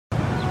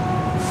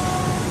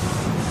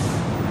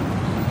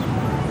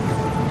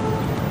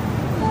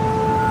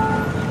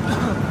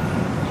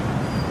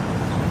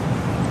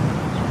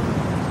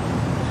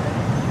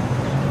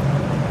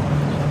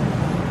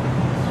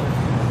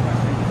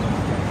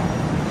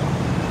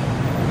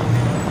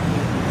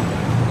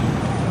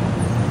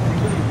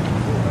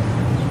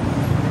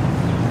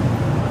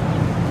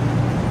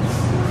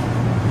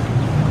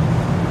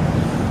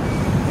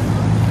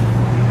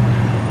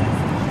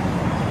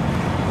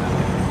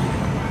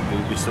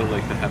also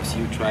like perhaps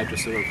you try to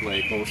sort of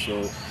like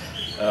also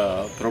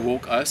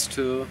provoke us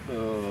to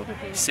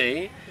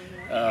say,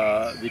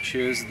 which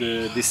is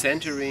the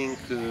decentering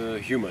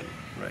human,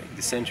 right?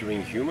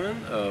 Decentering human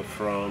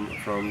from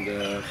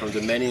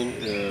the many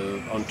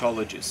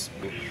ontologies.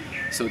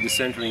 So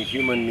decentering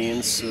human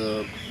means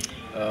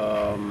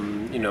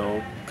you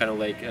know, kind of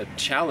like a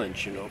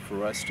challenge, you know,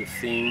 for us to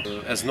think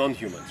as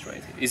non-humans,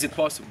 right? Is it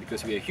possible?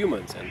 Because we are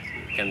humans, and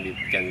can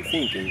we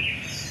think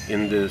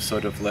in the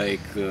sort of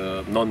like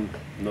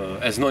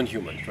as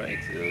non-humans, right?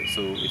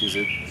 So it is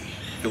a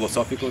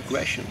philosophical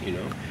question, you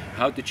know,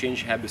 how to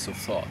change habits of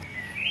thought.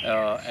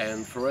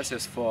 And for us,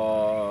 as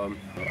for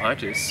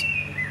artists,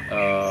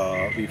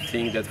 we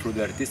think that through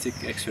the artistic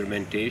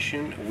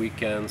experimentation we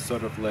can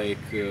sort of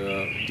like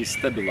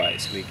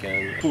destabilize, we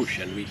can push,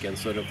 and we can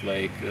sort of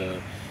like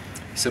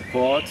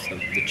support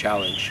the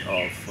challenge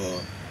of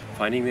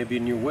finding maybe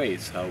new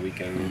ways how we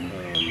can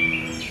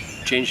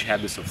change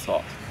habits of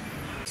thought.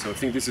 So I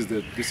think this is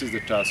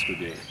the task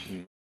today.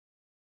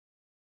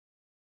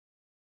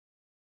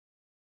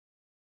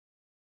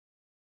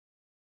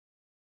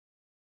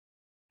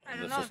 I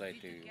don't know if we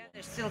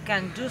together still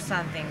can do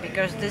something,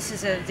 because this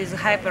is this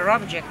hyper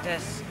object,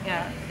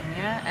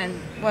 and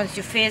once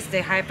you face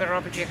the hyper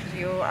object,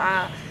 you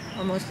are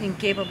almost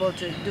incapable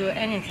to do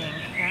anything.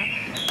 Yeah?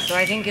 So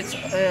I think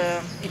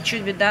it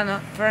should be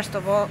done first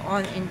of all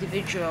on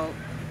individual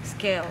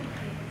scale.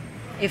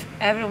 If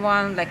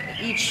everyone, like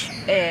each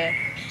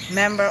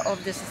member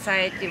of the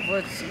society,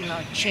 would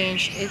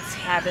change its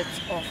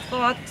habits of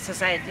thought,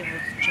 society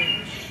would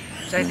change.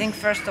 So I think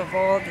first of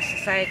all the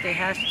society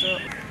has to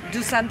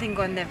do something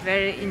on a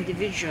very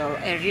individual,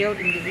 a real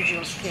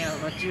individual scale.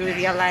 But you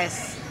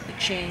realize you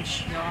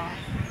change your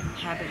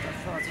habit of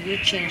thought, you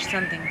change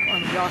something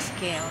on your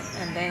scale,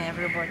 and then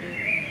everybody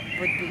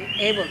would be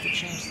able to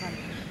change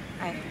something.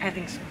 I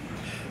think so.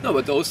 No,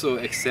 but also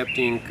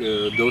accepting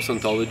those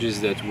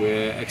ontologies that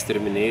were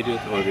exterminated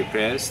or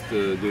repressed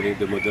during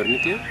the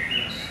modernity.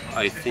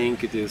 I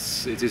think it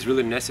is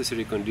really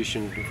necessary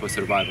condition for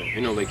survival.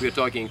 You know, like we're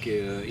talking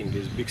in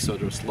these big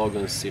sort of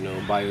slogans, you know,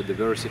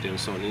 biodiversity and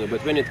so on. You know,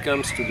 but when it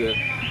comes to the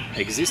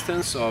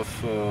existence of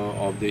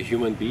the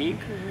human being,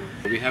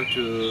 we have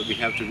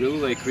to really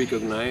like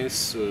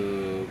recognize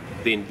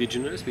the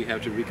indigenous. We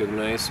have to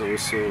recognize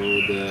also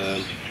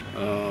the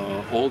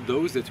all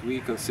those that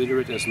we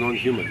consider it as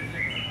non-human.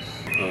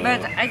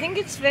 But I think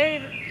it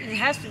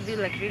has to be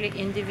like really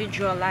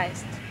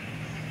individualized.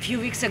 A few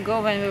weeks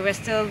ago, when we were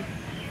still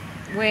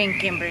in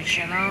Cambridge,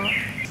 you know,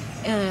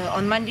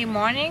 on Monday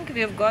morning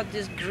we've got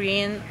this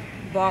green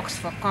box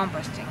for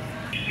composting,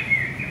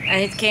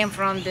 and it came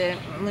from the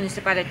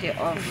municipality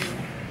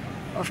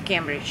of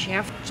Cambridge.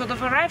 Yeah, sort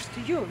of arrives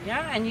to you,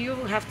 yeah, and you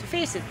have to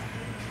face it,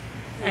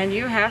 and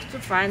you have to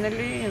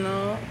finally, you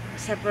know,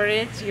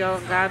 separate your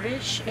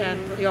garbage and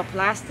your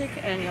plastic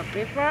and your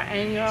paper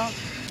and your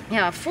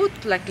food,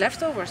 like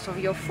leftovers of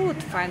your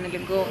food, finally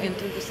go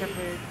into the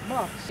separate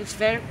box. It's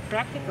very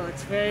practical.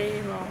 It's very,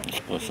 you know,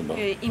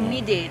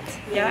 immediate,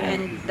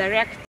 and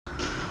direct.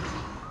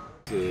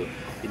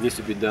 It needs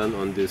to be done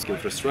on this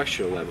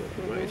infrastructural level,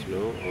 right? You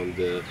know, on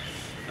the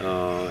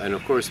and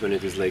of course when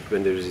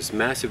there is this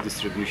massive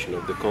distribution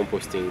of the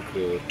composting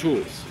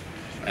tools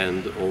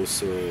and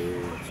also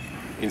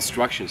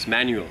instructions,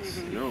 manuals,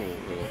 you know.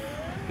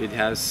 It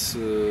has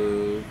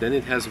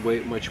way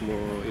much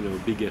more, you know,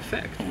 big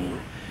effect. You know?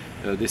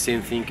 The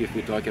same thing if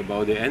we talk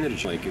about the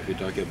energy, like if we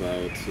talk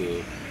about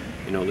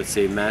you know, let's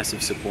say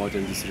massive support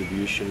and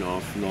distribution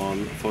of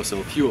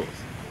non-fossil fuels.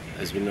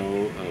 As we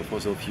know,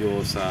 fossil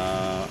fuels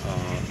are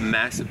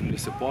massively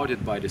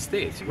supported by the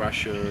states.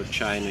 Russia,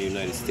 China,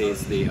 United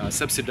States, they are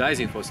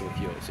subsidizing fossil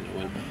fuels. You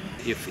know,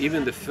 if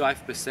even the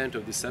 5%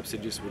 of the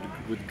subsidies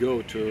would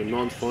go to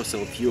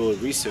non-fossil fuel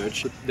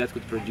research, that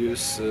could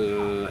produce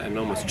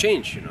enormous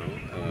change. You know.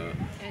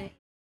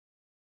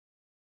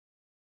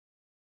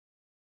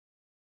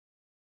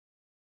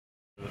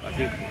 I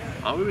think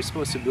our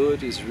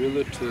responsibility is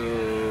really to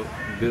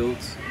build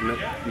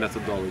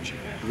methodology,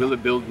 really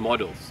build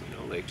models, you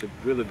know, like to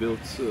really build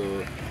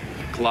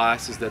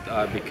classes that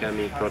are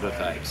becoming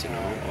prototypes, you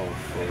know,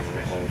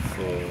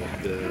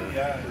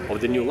 of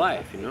the new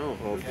life, you know,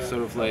 of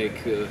sort of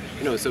like,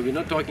 you know, so we're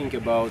not talking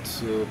about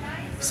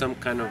some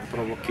kind of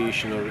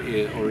provocation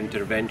or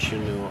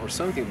intervention or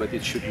something, but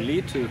it should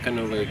lead to kind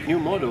of like new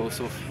models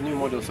of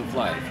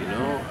life, you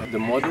know, the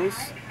models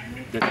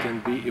that can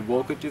be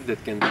evocative,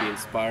 that can be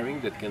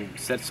inspiring, that can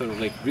set sort of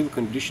like real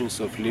conditions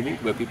of living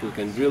where people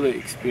can really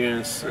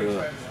experience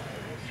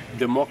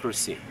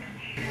democracy.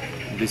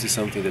 This is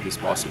something that is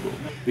possible.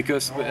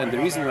 Because, and the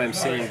reason why I'm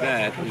saying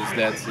that is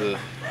that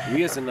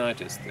we as an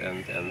artist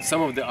and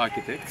some of the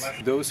architects,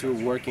 those who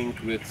are working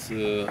with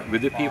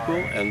the people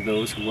and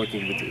those who are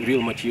working with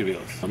real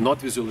materials, not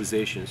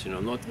visualizations, you know,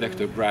 not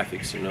vector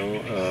graphics, you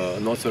know,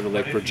 not sort of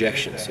like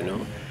projections, you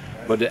know,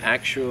 but the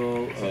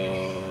actual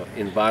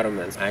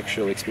environment,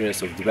 actual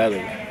experience of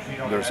dwelling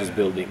versus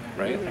building,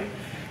 right?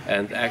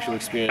 and actual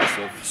experience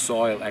of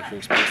soil, actual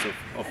experience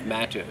of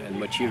matter and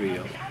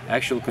material,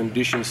 actual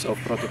conditions of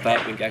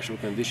prototyping, actual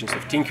conditions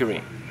of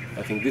tinkering.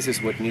 I think this is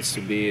what needs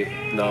to be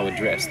now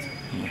addressed.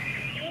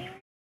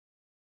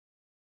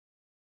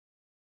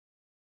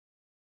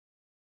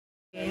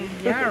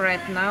 Yeah,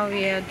 right now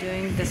we are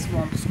doing the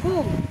swamp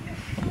school.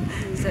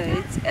 So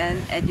it's an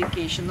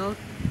educational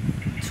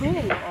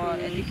tool or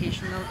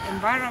educational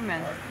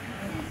environment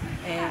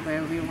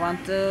where we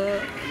want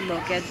to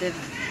look at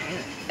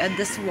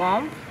the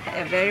swamp,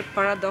 a very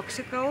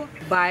paradoxical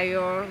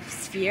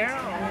biosphere.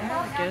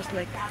 Because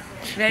like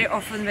very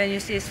often when you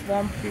say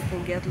swamp, people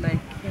get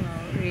like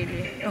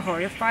really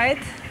horrified,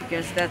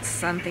 because that's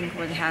something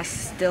what has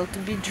still to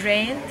be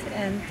drained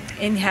and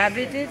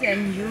inhabited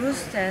and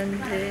used and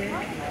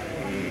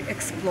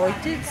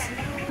exploited.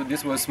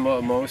 This was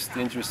most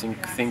interesting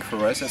thing for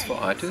us as for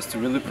artists, to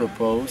really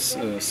propose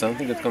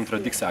something that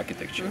contradicts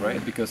architecture,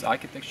 right? Because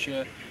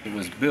architecture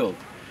was built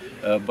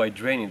by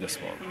draining the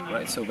swamp,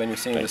 right? So when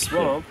you're saying the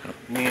swamp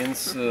means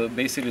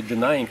basically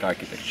denying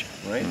architecture,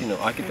 right?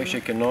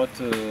 Architecture cannot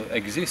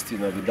exist,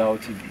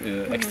 without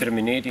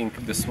exterminating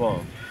the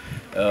swamp.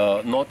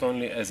 Not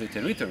only as a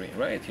territory,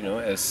 right?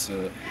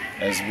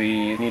 As we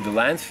need a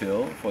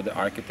landfill for the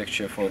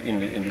architecture,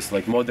 in this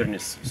like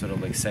modernist sort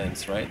of like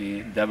sense, right?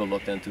 Be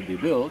developed and to be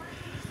built,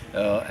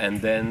 and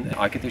then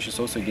architecture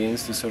also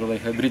gains this sort of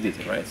like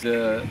hybridity, right?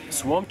 The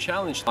swamp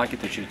challenged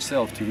architecture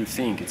itself to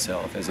rethink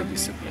itself as a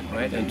discipline,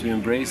 right? And to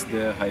embrace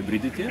the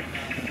hybridity,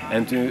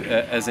 and to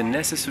as a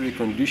necessary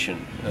condition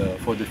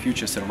for the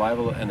future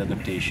survival and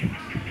adaptation.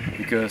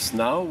 Because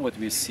now what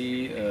we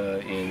see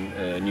in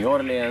New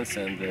Orleans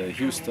and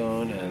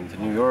Houston and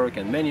New York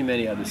and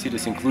many other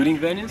cities, including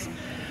Venice,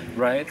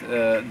 right,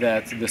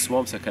 that the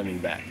swamps are coming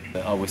back.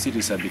 Our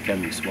cities are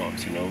becoming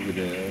swamps, with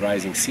the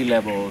rising sea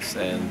levels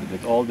and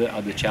with all the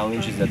other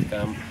challenges that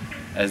come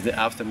as the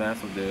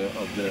aftermath of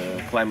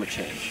the climate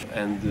change.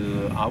 And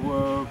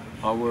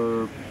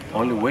our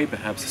only way,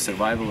 perhaps,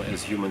 survival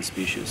as human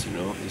species,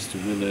 is to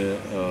really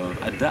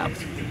adapt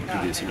to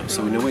this,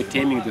 So in a way,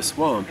 taming the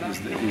swamp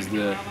is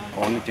the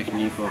only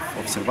technique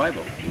of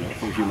survival,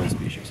 for human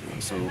species.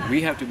 So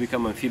we have to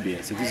become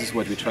amphibians. And this is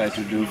what we try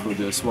to do for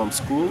the swamp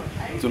school,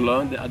 to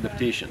learn the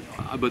adaptation.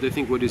 But I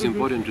think what is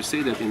important to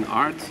say that in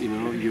art,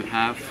 you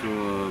have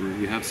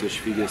such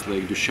figures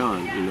like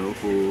Duchamp,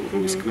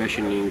 who is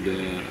questioning the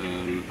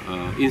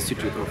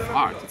Institute of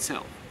Art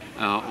itself.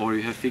 Or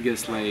you have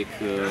figures like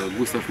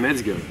Gustav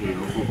Metzger,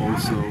 who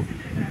also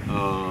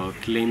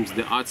claims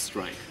the art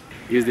strike.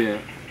 Is there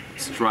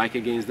strike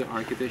against the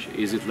architecture?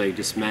 Is it like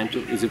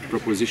dismantle? Is it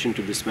proposition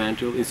to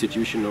dismantle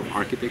institution of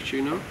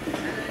architecture?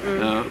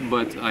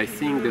 But I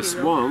think the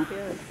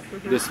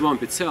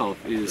swamp itself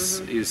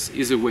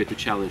is a way to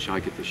challenge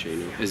architecture,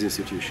 as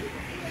institution.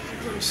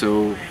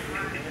 So,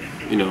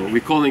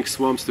 we're calling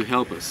swamps to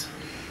help us.